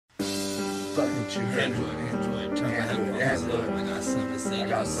fuck with you. Android. Turn my headphones up. I got something to say. I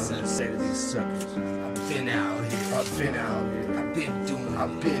got something to say to these suckers. I've been out here. I've been out here. I've been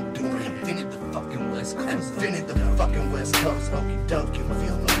doing it. Invented the fucking West Coast. Invented the fucking West Coast. Okie dokie.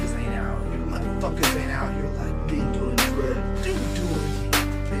 Feel niggas ain't out here. Motherfuckers ain't out here like been doing drugs. Been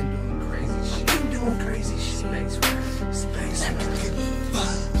doing crazy shit. Been doing crazy shit. Space rap. Space rap. I don't give a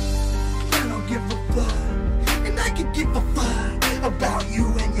fuck. I don't give a fuck. And I can give a fuck about you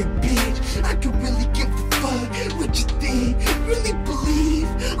and your bitch. I can really give a fuck what you think. Really believe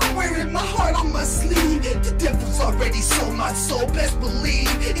I'm wearing my heart on my sleeve. The devil's already sold my soul. Best believe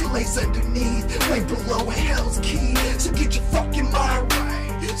it lays underneath, way below a hell's key. So get your fucking mind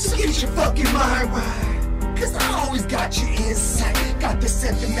right. So get your fucking mind right. Cause I always got your insight. Got the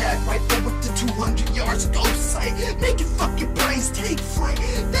 7 mag rifle with the 200 yards scope sight. Making fucking brains take flight.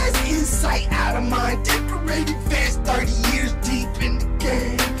 That's insight out of mind. Decorated fans 30 years deep in the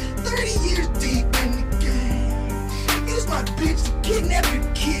game. 30 years deep in the game. Use my bitch to kidnap your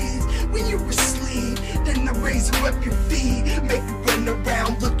kids when you're asleep. Then I raise her up your feet. Make her run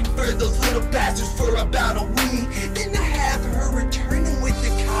around looking for those little bastards for about a week. Then I have her returning with the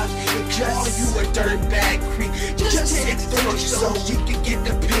cops. And just you a dirtbag creep. Just take the throat so you can get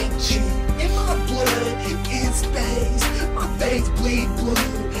the pink cheek. In my blood, in space, my veins bleed blue.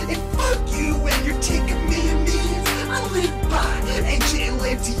 And fuck you and your ticket millions. I live by ancient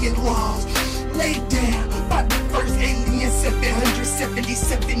Atlantean laws. Laid down by the first aliens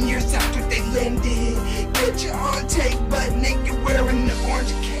 777 years after they landed. Get your on take butt naked wearing the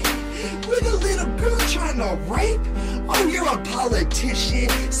orange cape. With a little girl trying to rape. Oh, you're a politician,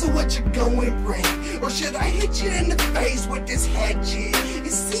 so what you going rape? Or should I hit you in the face with this hatchet? And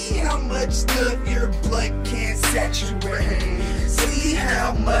see how much stuff your blood can saturate. See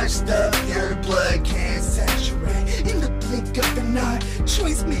how much stuff your blood can saturate. In the blink of an eye,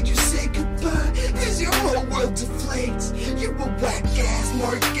 choice made you say goodbye. As your whole world deflates, you're a whack ass,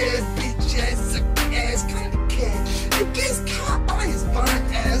 mark ass, bitch ass, suck ass kind of cat. It gets caught by his fine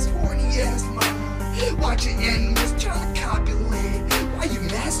ass, horny ass mom. Watching animals trying to copulate while you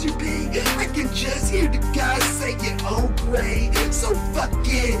masturbate. I can just hear the guys saying, oh great. So fuck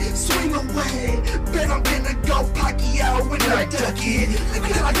it, swing away. Bet I'm gonna go Pacquiao when I duck it. I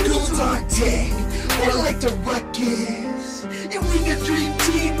got goons on deck, or like the Ruckus. And we the dream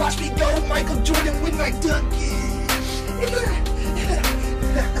team, watch me go Michael Jordan when I dunk it.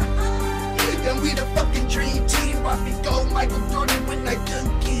 And we the fucking dream team, watch me go Michael Jordan when I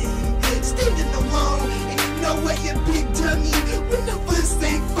dunk it. Standing alone, and you know what, you big dummy. When the bus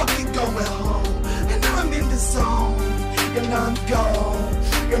ain't fucking going home. And I'm in the zone, and I'm gone,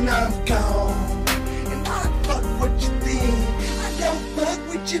 and I'm gone. And I fuck what you think, I don't fuck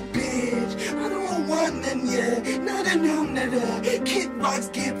with your bitch. I don't want none yet, nada. Kid rocks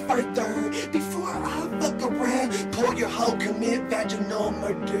get further. Before I fuck around, pull your hoe, commit vaginal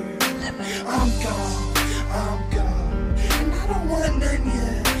murder. I'm gone, and I don't want none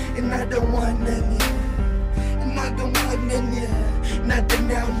yet. And I don't want none yet. And I don't want none yet. Nothing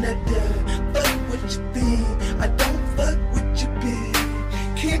now, nothing. Fuck what you think. I don't fuck with your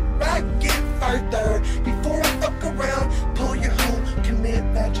bitch. Kick back, get further. Before I fuck around, pull your hoe, commit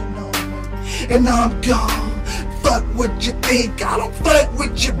vaginal. And I'm gone. Fuck what you think. I don't fuck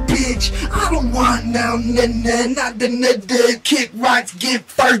with your bitch. I don't want now, nothing. Kick rocks, get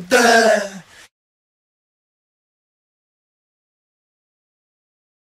further.